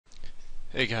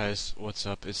Hey guys, what's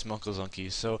up? It's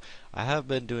munclesonkey. So I have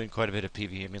been doing quite a bit of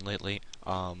PVMing lately,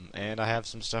 and I have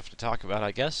some stuff to talk about.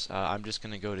 I guess I'm just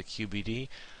gonna go to QBD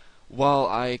while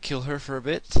I kill her for a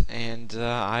bit, and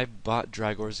I bought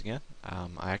Dragors again.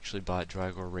 I actually bought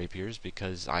Dragor rapiers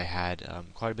because I had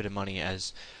quite a bit of money.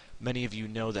 As many of you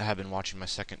know that have been watching my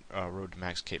second Road to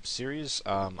Max Cape series,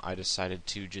 I decided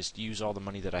to just use all the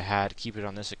money that I had, keep it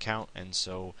on this account, and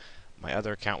so my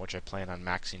other account, which I plan on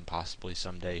maxing possibly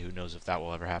someday, who knows if that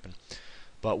will ever happen.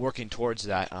 But working towards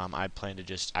that, I plan to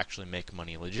just actually make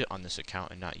money legit on this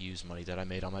account and not use money that I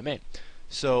made on my main.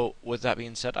 So, with that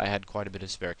being said, I had quite a bit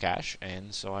of spare cash,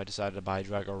 and so I decided to buy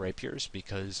Drago Rapiers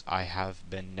because I have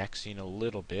been nexing a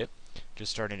little bit,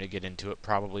 just starting to get into it.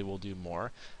 Probably will do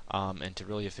more, and to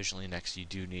really efficiently nex, you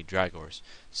do need Dragors.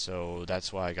 So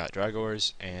that's why I got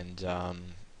Dragors, and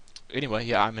anyway,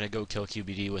 yeah, I'm gonna go kill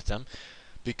QBD with them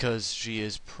because she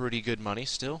is pretty good money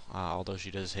still, although she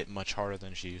does hit much harder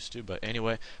than she used to. But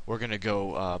anyway, we're going to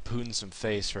go poon some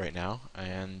face right now,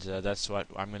 and that's what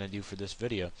I'm going to do for this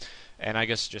video. And I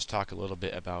guess just talk a little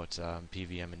bit about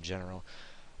PVM in general.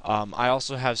 I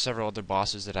also have several other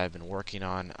bosses that I've been working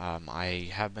on.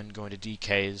 I have been going to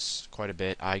DKs quite a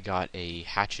bit. I got a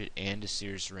hatchet and a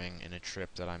Sears ring in a trip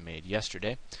that I made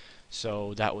yesterday,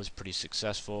 so that was pretty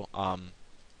successful.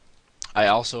 I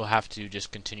also have to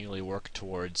just continually work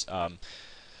towards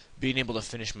being able to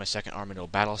finish my second Armadillo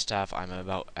Battle Staff. I'm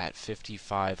about at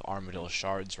 55 Armadillo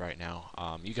Shards right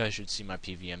now. You guys should see my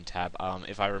PVM tab.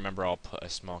 If I remember, I'll put a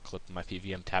small clip of my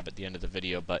PVM tab at the end of the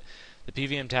video, but the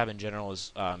PVM tab in general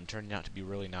is turning out to be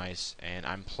really nice, and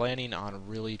I'm planning on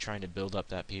really trying to build up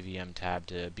that PVM tab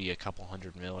to be a couple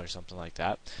hundred mil or something like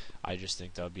that. I just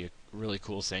think that would be a really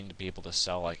cool thing to be able to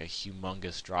sell like a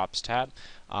humongous drops tab.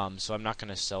 So I'm not going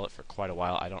to sell it for quite a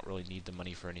while. I don't really need the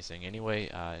money for anything anyway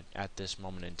at this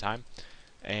moment in time.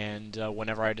 And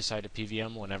whenever I decide to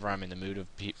PVM, whenever I'm in the mood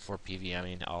for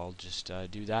PVMing, I'll just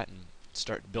do that and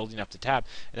start building up the tab,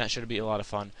 and that should be a lot of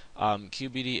fun.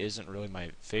 QBD isn't really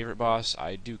my favorite boss.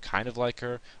 I do kind of like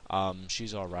her.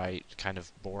 She's alright, kind of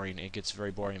boring. It gets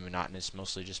very boring and monotonous,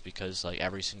 mostly just because like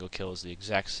every single kill is the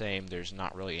exact same. There's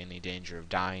not really any danger of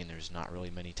dying. There's not really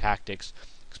many tactics,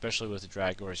 especially with the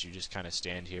Dragors. You just kind of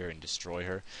stand here and destroy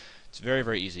her. It's very,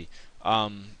 very easy.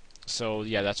 So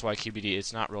yeah, that's why QBD,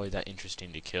 it's not really that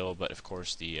interesting to kill, but of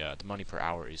course the money per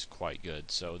hour is quite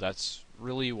good. So that's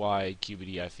really why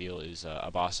QBD I feel is a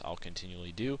boss I'll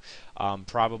continually do.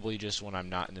 Probably just when I'm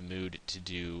not in the mood to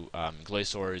do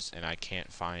Glaciers and I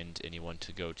can't find anyone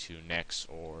to go to next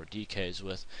or DKs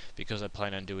with, because I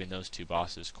plan on doing those two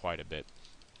bosses quite a bit.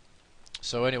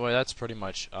 So anyway, that's pretty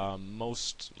much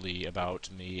mostly about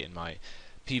me and my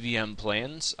PVM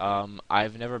plans.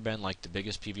 I've never been like the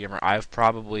biggest PVMer. I've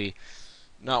probably,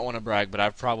 not want to brag, but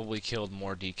I've probably killed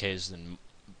more DKs than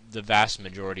the vast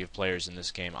majority of players in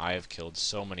this game. I have killed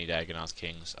so many Dagonoth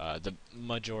Kings. The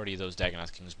majority of those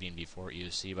Dagonoth Kings being before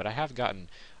EOC, but I have gotten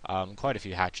quite a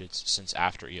few hatchets since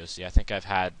after EOC. I think I've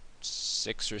had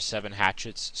 6 or 7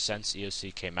 hatchets since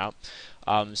EOC came out.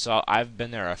 So I've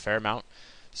been there a fair amount.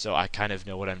 So I kind of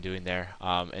know what I'm doing there,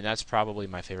 and that's probably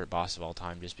my favorite boss of all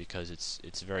time, just because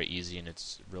it's very easy and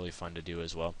it's really fun to do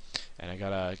as well. And I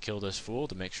gotta kill this fool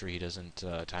to make sure he doesn't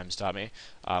time stop me.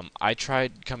 I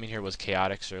tried coming here with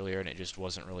Chaotix earlier, and it just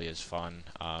wasn't really as fun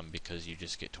because you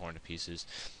just get torn to pieces.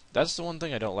 That's the one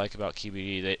thing I don't like about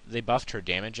QBD. They buffed her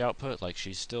damage output. Like,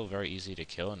 she's still very easy to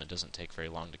kill, and it doesn't take very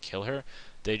long to kill her.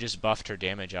 They just buffed her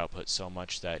damage output so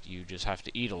much that you just have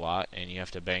to eat a lot, and you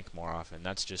have to bank more often.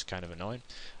 That's just kind of annoying.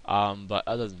 But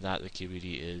other than that, the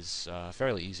QBD is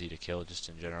fairly easy to kill, just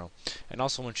in general. And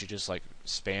also when she just like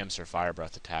spams her fire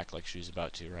breath attack like she's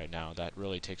about to right now, that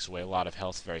really takes away a lot of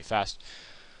health very fast.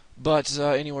 But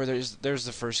anyway, there's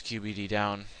the first QBD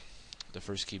down, the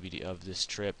first QBD of this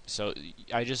trip. So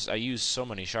I use so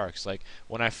many sharks. Like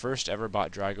when I first ever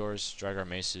bought Dragor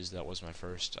Maces, that was my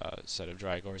first set of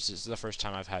Dragors. This is the first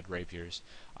time I've had rapiers.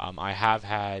 I have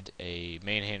had a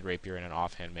main hand rapier and an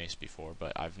offhand mace before,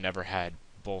 but I've never had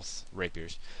both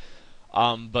rapiers.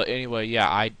 But anyway, yeah,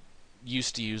 I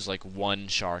used to use like 1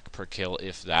 shark per kill,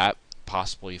 if that,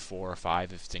 possibly 4 or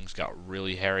 5 if things got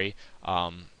really hairy.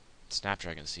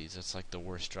 Snapdragon seeds, that's like the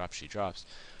worst drop she drops.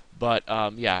 But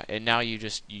yeah, and now you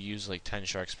use like 10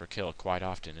 sharks per kill quite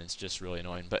often. It's just really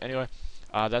annoying. But anyway,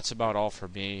 that's about all for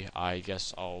me. I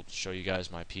guess I'll show you guys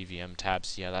my PVM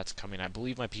tabs. Yeah, that's coming. I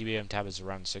believe my PVM tab is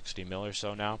around 60 mil or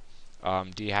so now.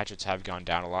 D hatchets have gone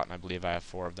down a lot, and I believe I have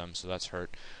 4 of them, so that's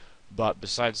hurt. But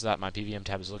besides that, my PVM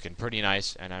tab is looking pretty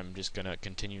nice, and I'm just going to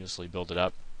continuously build it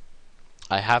up.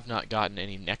 I have not gotten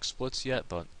any neck splits yet,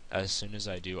 but as soon as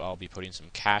I do, I'll be putting some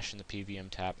cash in the PVM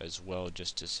tab as well,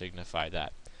 just to signify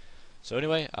that. So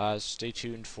anyway, stay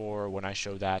tuned for when I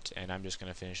show that, and I'm just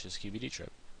going to finish this QBD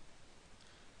trip.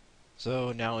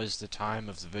 So now is the time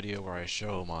of the video where I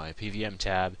show my PVM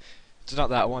tab. It's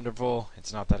not that wonderful,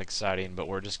 it's not that exciting, but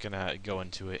we're just going to go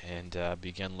into it and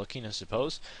begin looking, I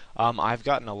suppose. I've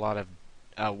gotten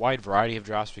a wide variety of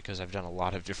drops because I've done a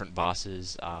lot of different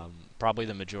bosses. Probably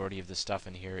the majority of the stuff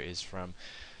in here is from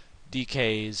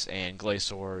DKs and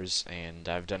Glaciors, and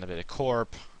I've done a bit of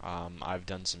Corp, I've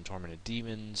done some Tormented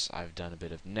Demons, I've done a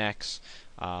bit of Nex,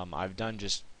 I've done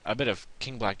just a bit of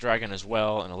King Black Dragon as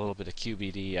well, and a little bit of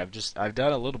QBD. I've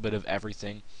done a little bit of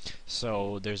everything,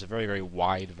 so there's a very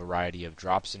wide variety of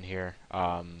drops in here.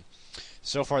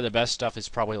 So far, the best stuff is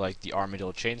probably like the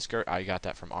Armadillo Chain Skirt. I got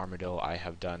that from Armadillo. I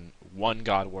have done one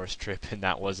God Wars trip, and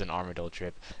that was an Armadillo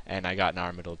trip, and I got an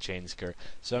Armadillo Chain Skirt.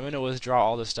 So I'm going to withdraw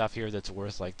all the stuff here that's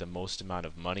worth like the most amount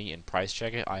of money and price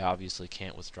check it. I obviously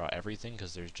can't withdraw everything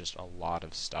because there's just a lot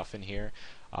of stuff in here.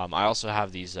 I also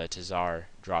have these Tazar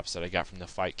drops that I got from the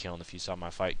Fight Kiln, if you saw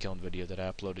my Fight Kiln video that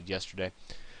I uploaded yesterday.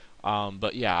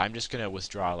 But yeah, I'm just going to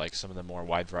withdraw like some of the more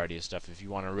wide variety of stuff. If you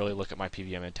want to really look at my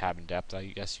PVM and tab in depth, I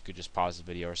guess you could just pause the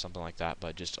video or something like that,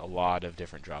 but just a lot of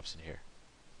different drops in here.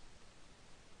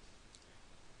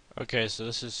 Okay,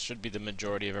 so should be the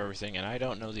majority of everything, and I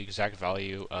don't know the exact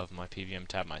value of my PVM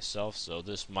tab myself, so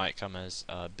this might come as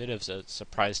a bit of a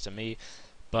surprise to me.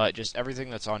 But just everything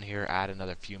that's on here, add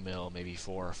another few mil, maybe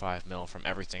 4 or 5 mil from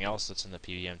everything else that's in the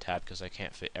PVM tab, because I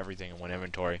can't fit everything in one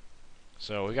inventory.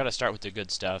 So we got to start with the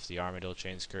good stuff, the Armadillo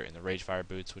Chain Skirt and the Ragefire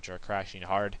Boots, which are crashing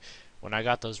hard. When I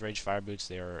got those Ragefire Boots,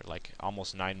 they were like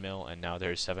almost 9 mil, and now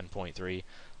they're 7.3.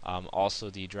 Also,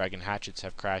 the Dragon Hatchets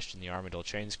have crashed, and the Armadillo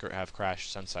Chain Skirt have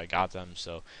crashed since I got them,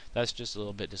 so that's just a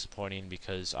little bit disappointing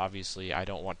because obviously I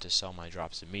don't want to sell my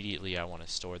drops immediately. I want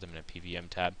to store them in a PVM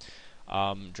tab.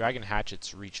 Dragon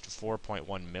Hatchets reached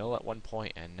 4.1 mil at one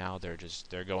point, and now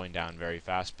they're going down very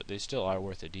fast, but they still are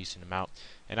worth a decent amount,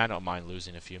 and I don't mind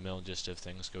losing a few mil just if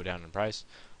things go down in price.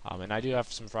 And I do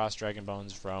have some Frost Dragon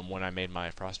bones from when I made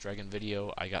my Frost Dragon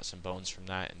video. I got some bones from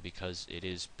that, and because it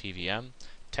is PVM,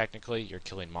 technically you're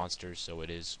killing monsters, so it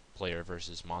is player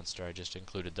versus monster. I just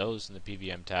included those in the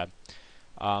PVM tab.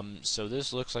 So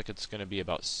this looks like it's going to be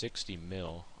about 60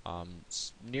 mil,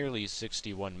 nearly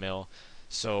 61 mil.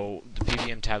 So the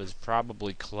PVM tab is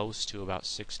probably close to about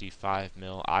 65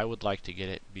 mil. I would like to get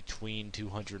it between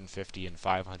 250 and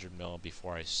 500 mil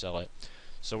before I sell it.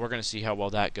 So we're going to see how well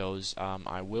that goes.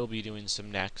 I will be doing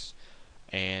some Nex,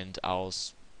 and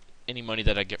any money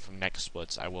that I get from Nex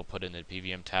splits I will put in the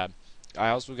PVM tab. I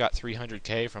also got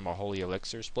 300k from a Holy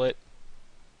Elixir split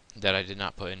that I did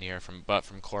not put in here, but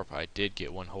from Corp I did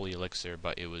get one Holy Elixir,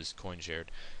 but it was coin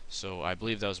shared. So I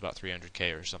believe that was about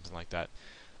 300k or something like that.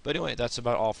 But anyway, that's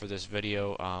about all for this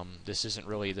video. This isn't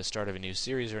really the start of a new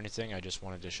series or anything. I just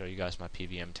wanted to show you guys my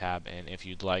PVM tab, and if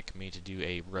you'd like me to do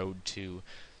a road to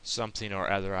something or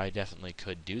other, I definitely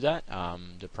could do that.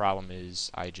 The problem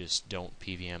is I just don't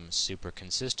PVM super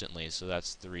consistently, so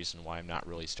that's the reason why I'm not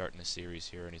really starting a series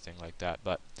here or anything like that.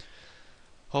 But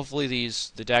hopefully the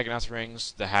Dagonoth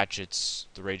rings, the hatchets,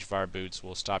 the Ragefire boots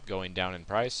will stop going down in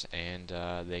price, and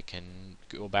they can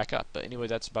go back up. But anyway,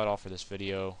 that's about all for this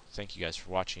video. Thank you guys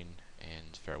for watching,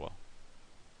 and farewell.